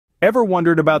Ever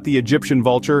wondered about the Egyptian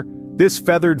vulture? This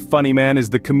feathered funny man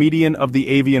is the comedian of the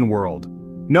avian world.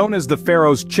 Known as the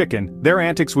Pharaoh's chicken, their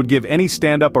antics would give any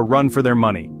stand-up a run for their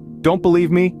money. Don't believe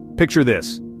me? Picture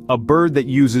this. A bird that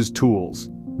uses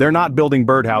tools. They're not building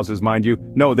birdhouses, mind you.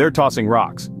 No, they're tossing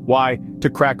rocks. Why?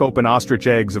 To crack open ostrich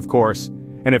eggs, of course.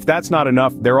 And if that's not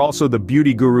enough, they're also the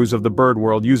beauty gurus of the bird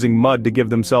world, using mud to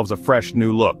give themselves a fresh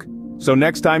new look. So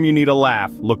next time you need a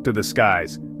laugh, look to the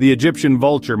skies. The Egyptian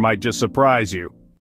vulture might just surprise you.